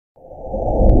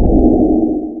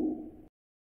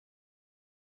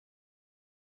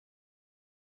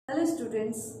Hello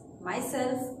students,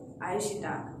 myself Ayushi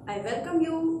Tak. I welcome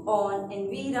you on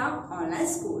Anvira Online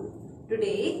School.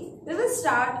 Today we will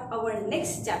start our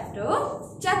next chapter,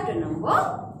 chapter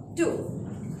number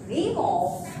 2. Name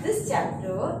of this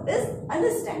chapter is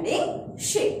Understanding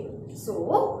Shape.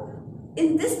 So,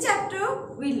 in this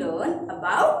chapter we learn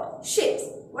about shapes.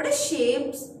 What are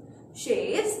shapes?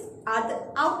 Shapes are the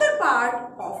outer part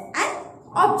of an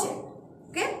object.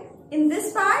 Okay? In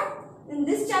this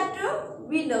chapter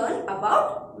we learn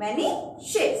about many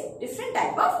shapes, different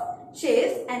type of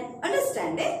shapes and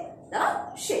understanding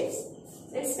the shapes.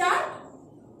 Let's start.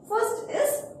 First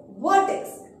is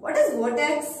vertex. What is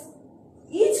vertex?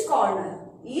 Each corner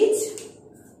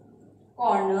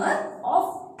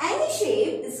of any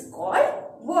shape is called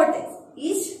vertex.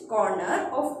 Each corner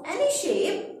of any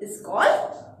shape is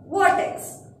called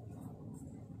vertex.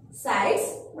 Sides.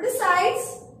 What is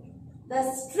sides? The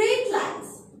straight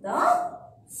lines. The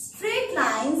straight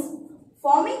lines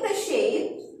forming the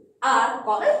shape are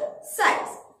called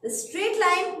sides. The straight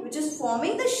line which is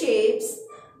forming the shapes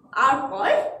are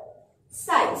called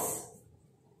sides.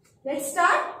 Let's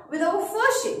start with our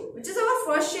first shape. Which is our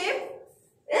first shape?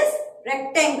 Is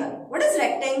rectangle. What is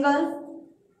rectangle?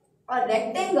 A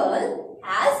rectangle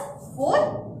has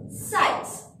 4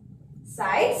 sides.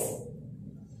 Sides,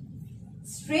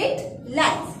 straight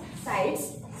lines.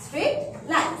 Sides, straight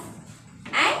lines.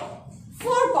 And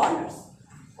 4 corners.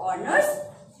 Corners,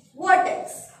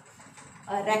 vertex.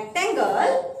 A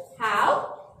rectangle have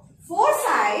 4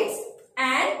 sides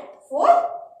and 4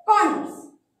 corners.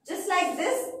 Just like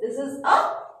this, this is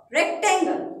a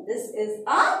rectangle. This is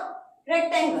a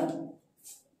rectangle.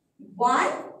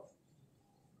 1,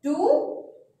 2,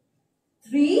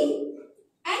 3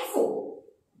 and 4.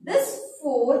 These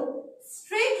 4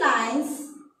 straight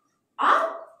lines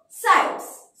are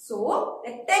sides. So,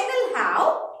 rectangle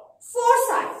have 4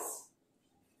 sides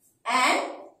and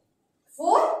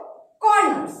 4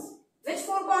 corners. Which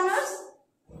 4 corners?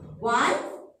 1,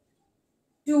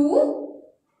 2,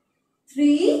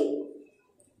 3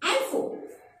 and 4.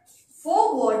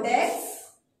 4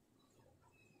 vertex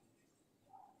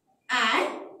and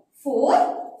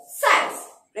 4 sides.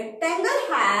 Rectangle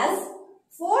has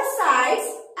 4 sides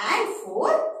and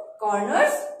 4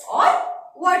 corners or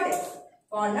vertex.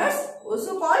 Corners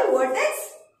also called vertex.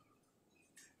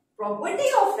 Property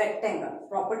of rectangle.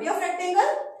 Property of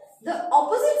rectangle. The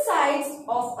opposite sides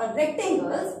of a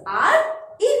rectangle are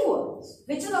equal.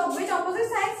 Which opposite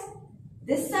sides?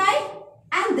 This side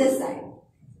and this side.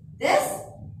 This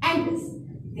and this.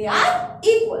 They are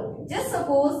equal. Just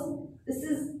suppose this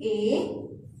is A,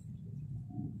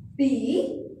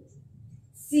 B,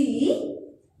 C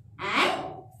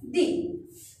and D.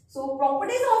 So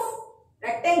properties of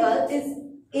rectangle is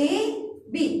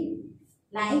AB.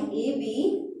 Line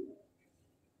AB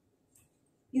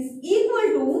is equal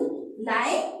to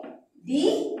line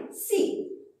DC.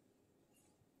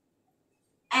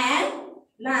 And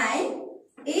line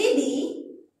AD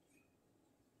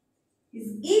is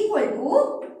equal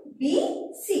to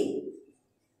BC.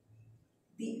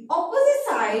 The opposite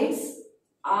sides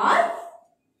are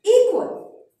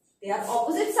equal. They are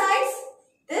opposite sides.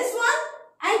 This one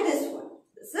and this one.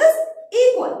 This is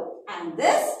equal. And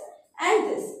this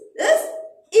is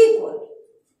equal.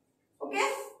 Okay.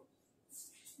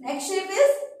 Next shape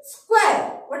is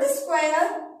square. What is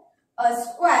square? A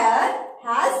square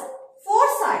has 4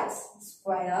 sides.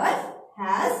 Square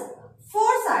has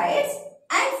 4 sides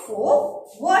and 4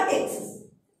 vertices.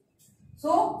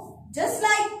 So, just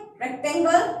like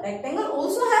rectangle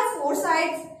also have 4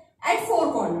 sides and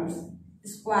 4 corners.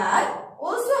 Square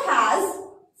also has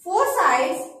 4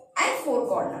 sides and 4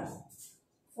 corners.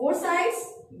 4 sides,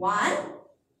 1,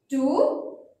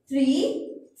 2,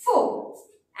 3, 4.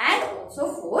 And also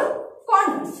 4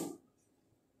 corners.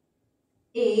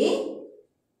 A,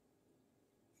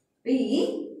 B,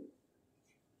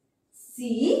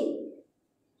 C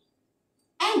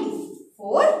and D.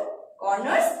 4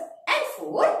 corners and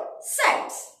 4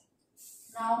 sides.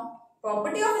 Now,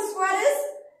 property of a square is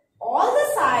all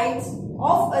the sides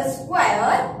of a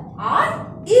square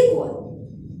are equal.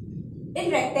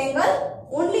 In rectangle,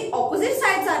 only opposite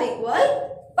sides are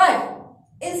equal, but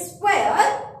in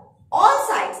square, all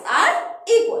sides are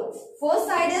equal. First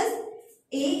side is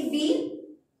AB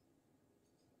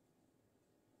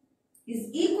is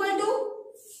equal to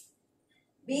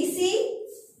BC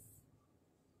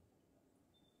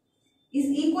is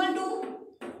equal to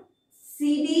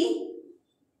CD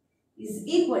is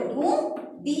equal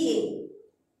to DA.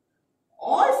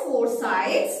 All 4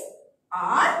 sides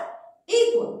are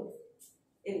equal.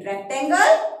 In rectangle,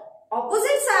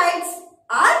 opposite sides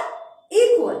are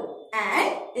equal,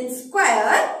 and in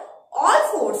square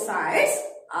all four sides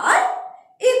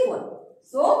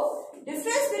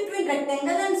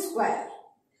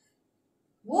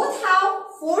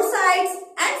sides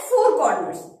and 4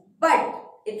 corners. But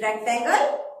in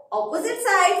rectangle, opposite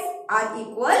sides are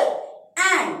equal,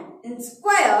 and in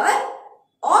square,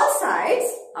 all sides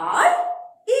are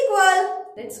equal.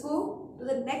 Let's go to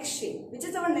the next shape. Which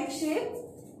is our next shape?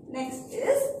 Next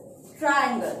is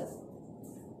triangle.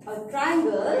 A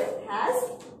triangle has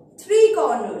 3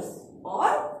 corners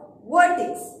or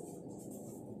vertex.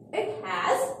 It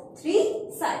has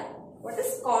 3 sides. What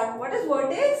is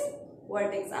vertex?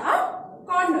 Vertex are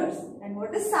corners. And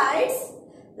what is sides?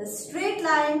 The straight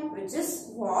line which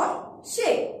is formed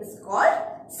shape is called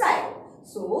side.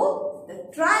 So the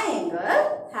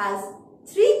triangle has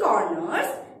 3 corners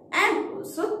and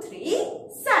also 3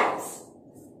 sides.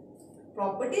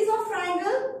 Properties of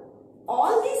triangle.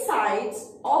 All the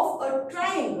sides of a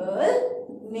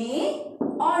triangle may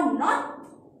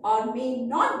or may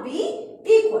not be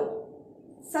equal.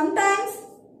 Sometimes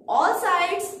all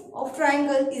sides of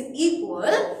triangle is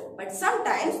equal, but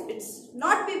sometimes it's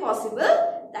not be possible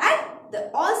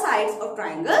that all sides of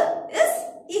triangle is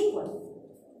equal.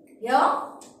 Here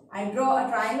I draw a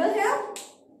triangle here.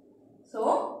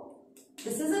 So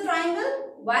this is a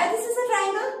triangle. Why this is a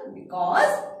triangle?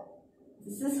 Because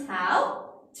this is have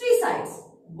 3 sides.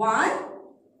 1,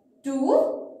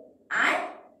 2 and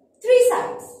 3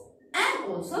 sides.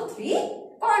 And also 3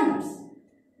 corners.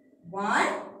 1,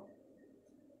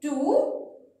 2,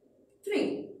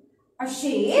 3. A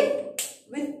shape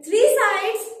with 3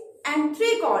 sides and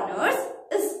 3 corners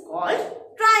is called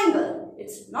triangle.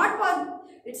 It's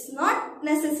not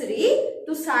necessary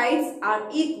to sides are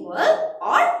equal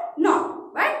or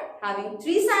not. But having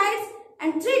 3 sides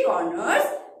and 3 corners,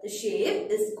 the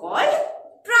shape is called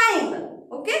triangle.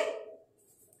 Okay.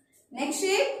 Next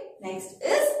shape. Next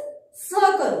is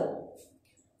circle.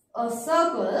 A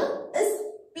circle is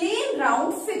plain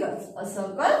round figure. A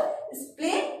circle is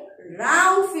plain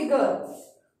round figure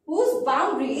whose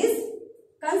boundaries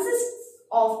consists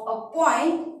of a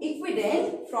point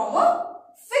equidistant from a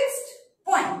fixed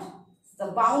point. The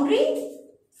boundary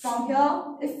from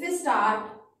here, if we start,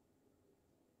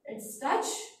 it's touch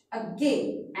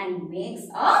again and makes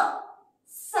a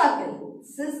circle.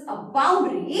 This is a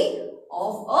boundary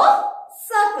of a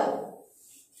circle.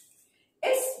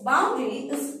 Its boundary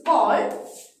is called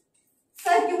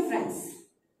circumference.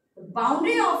 The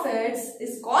boundary of it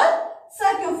is called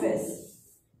circumference.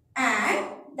 And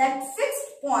that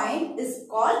fixed point is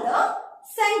called the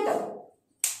center.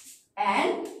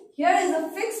 And here is a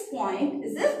fixed point.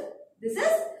 This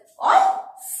is called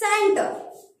center.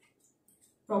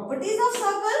 Properties of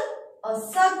circle. A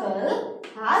circle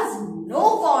has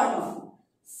no corner.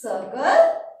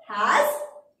 Circle has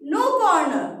no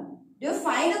corner. Do you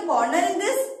find a corner in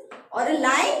this? Or a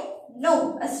line?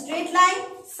 No. A straight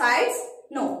line? Sides?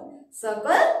 No.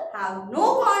 Circle have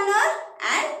no corner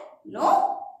and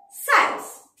no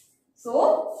sides.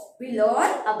 So, we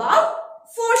learn about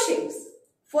 4 shapes.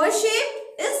 First shape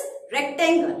is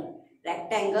rectangle.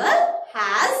 Rectangle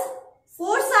has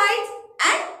 4 sides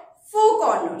and 4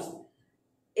 corners.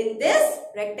 In this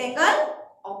rectangle,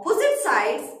 opposite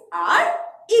sides are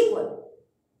equal.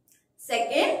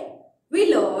 Second,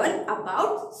 we learn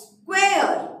about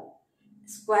square.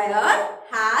 Square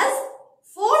has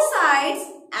 4 sides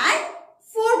and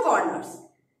 4 corners.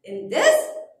 In this,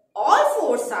 all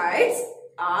 4 sides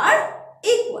are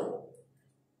equal.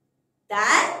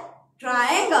 Then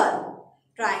triangle.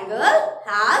 Triangle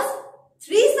has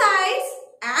 3 sides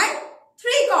and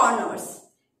 3 corners.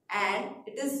 And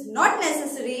it is not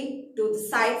necessary to the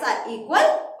sides are equal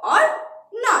or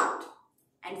not.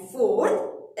 And fourth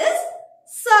is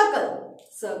circle.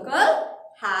 Circle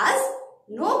has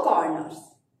no corners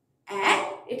and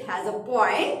it has a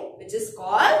point which is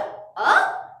called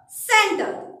a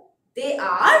center. They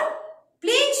are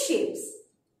plane shapes: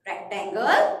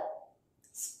 rectangle,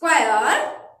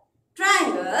 square,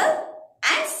 triangle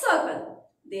and circle.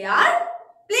 They are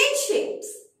plane shapes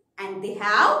and they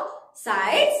have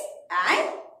sides and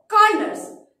corners.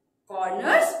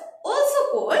 Corners also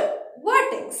called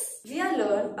vertex. We are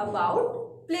learned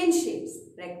about plane shapes: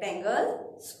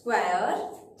 rectangle, square,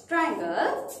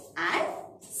 triangle and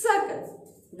circle.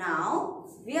 Now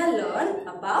we are learned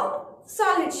about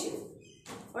solid shape.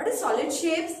 What is solid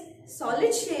shapes?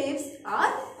 Solid shapes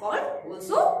are called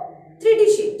also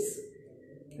 3D shapes.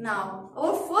 Now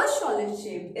our first solid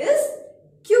shape is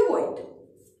cuboid.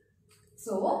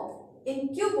 So in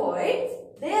cuboid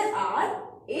there are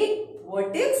 8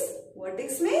 vertices.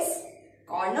 Vertex means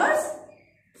corners,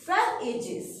 12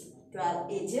 edges.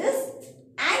 12 edges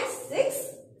and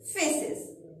 6 faces.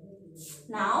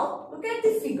 Now look at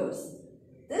the figures.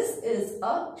 This is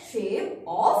a shape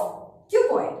of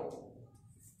cuboid.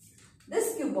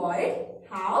 This cuboid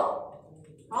have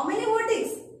how many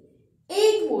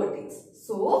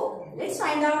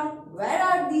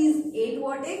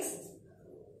vertex.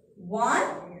 1.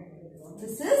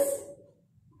 This is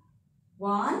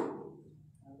 1,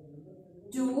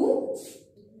 2,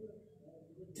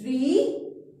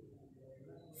 3,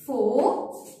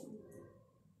 4,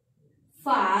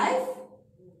 5,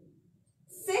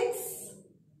 6,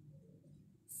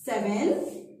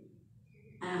 7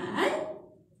 and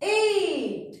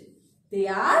 8. They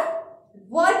are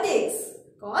vertex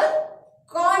called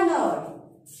corner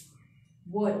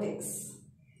vertex.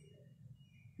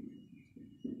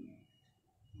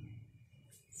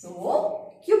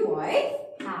 So, cuboid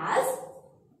has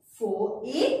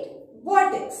 8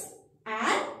 vertex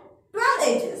and 12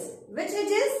 edges. Which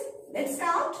edges? Let's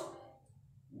count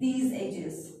these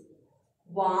edges.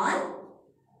 1.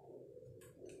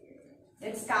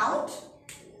 Let's count.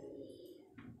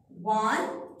 1,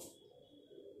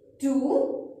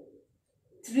 2,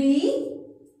 3,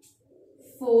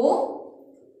 4,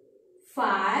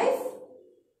 5,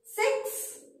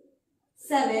 6,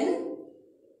 7,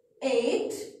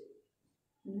 8,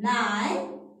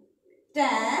 9,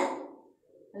 10,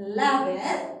 11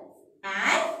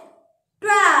 and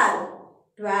 12.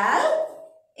 12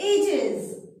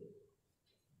 edges.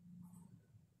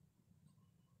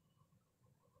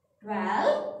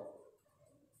 12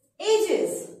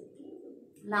 edges.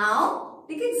 Now,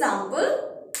 take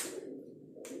example,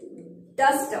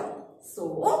 duster.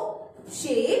 So,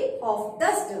 shape of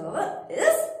duster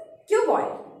is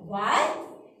cuboid. Why?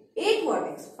 8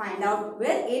 vertex. Find out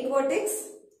where 8 vertex.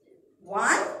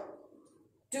 1,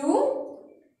 2,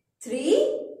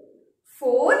 3,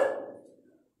 4,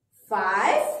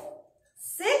 5,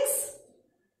 6,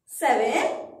 7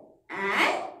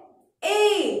 and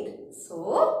 8.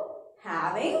 So,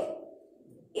 having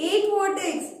 8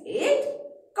 vertex, 8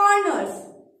 corners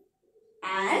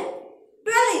and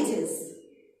 12 edges.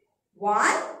 1,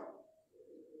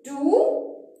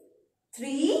 2,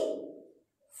 3,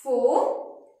 4,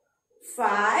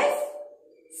 5,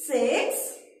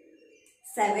 6,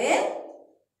 7,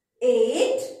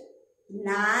 8,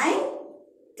 9,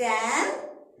 10,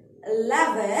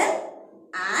 11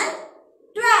 and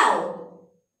 12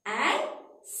 and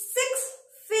 6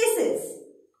 faces.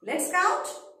 Let's count.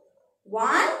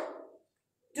 1,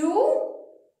 2,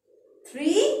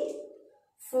 3,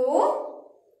 4,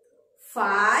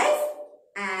 5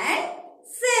 and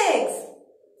 6.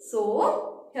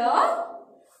 So, here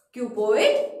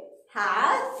cuboid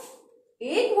has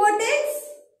 8 vertex,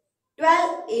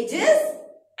 12 edges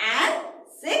and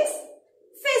 6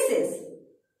 faces.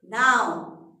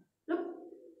 Now, look,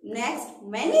 next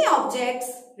many objects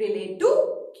relate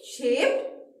to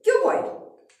shaped cuboid.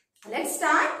 Let's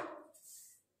start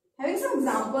having some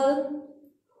example.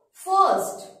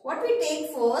 First, what we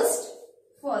take first?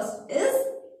 First is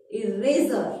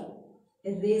eraser.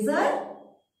 Eraser.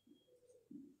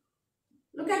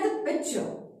 Look at the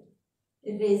picture.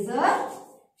 Eraser.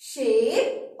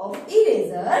 Shape of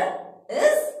eraser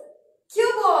is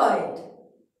cuboid.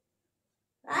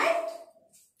 Right?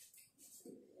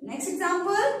 Next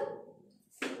example.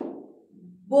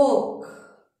 Book.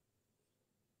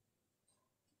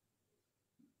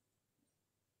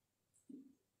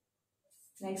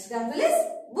 Next example is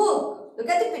book. Look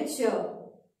at the picture.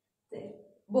 The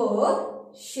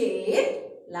book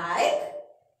shaped like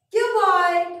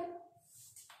cuboid.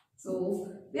 So,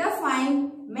 we are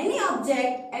finding many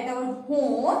objects at our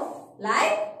home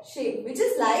like shape, which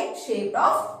is like shaped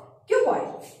of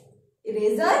cuboid.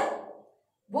 Eraser,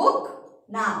 book.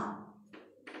 Now,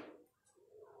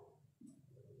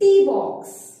 tea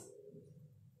box.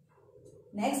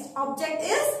 Next object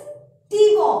is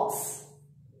tea box.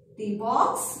 Tea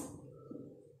box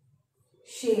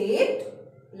shaped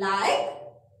like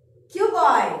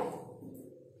cuboid.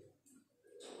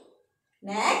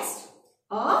 Next,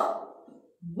 a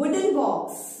wooden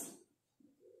box.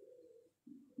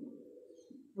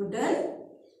 Wooden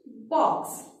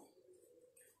box.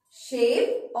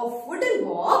 Shape of wooden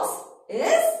box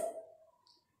is,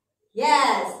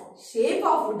 yes, shape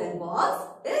of wooden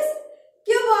box is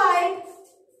cuboid.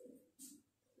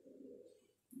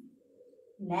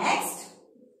 Next,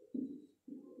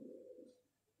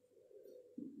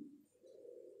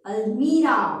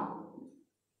 almirah.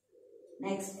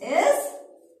 Next is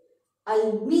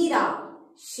almirah.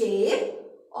 Shape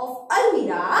of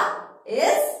almirah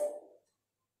is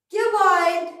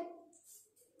cuboid.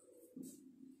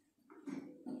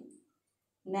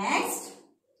 Next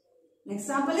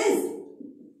example is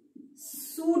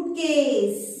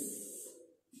suitcase.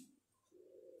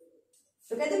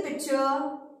 Look at the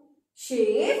picture.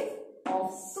 Shape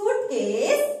of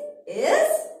suitcase is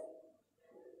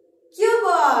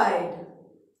cuboid.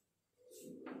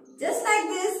 Just like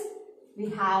this, We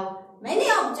have many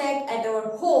objects at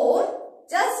our home,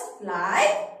 just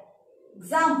like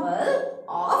example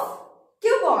of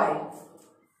cuboid.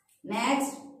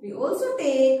 Next, we also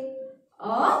take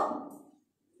a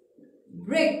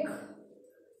brick.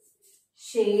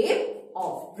 Shape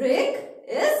of brick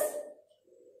is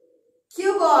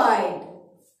cuboid.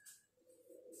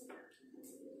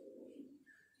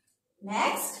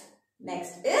 Next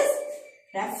is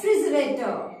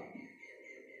refrigerator.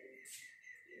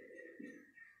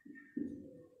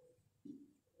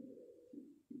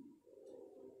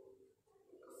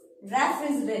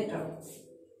 Refrigerator.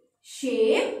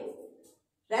 Shape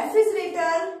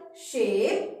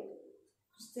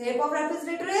of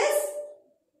refrigerator is,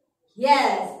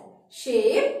 yes,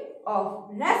 shape of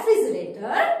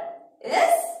refrigerator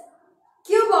is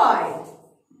cuboid.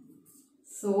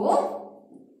 So,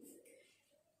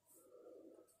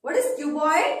 what is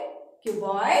cuboid?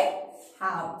 Cuboid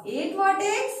have 8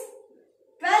 vertex,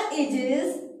 12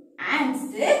 edges and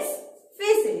 6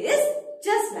 faces,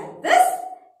 just like this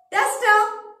duster.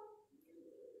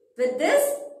 With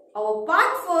this, our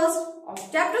part first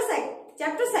of chapter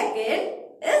second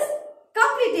is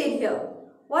completed here.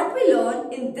 What we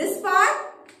learn in this part?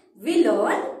 We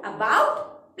learn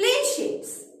about plane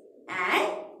shapes and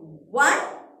one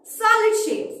solid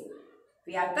shapes.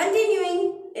 We are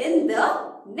continuing in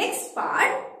the next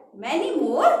part many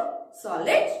more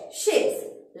solid shapes,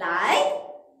 like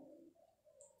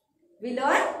we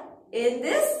learn in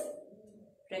this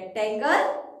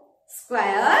rectangle,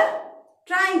 square,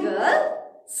 triangle,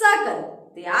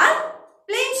 circle. They are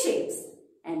plane shapes.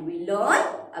 And we learn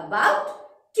about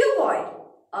cuboid,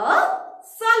 a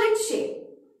solid shape.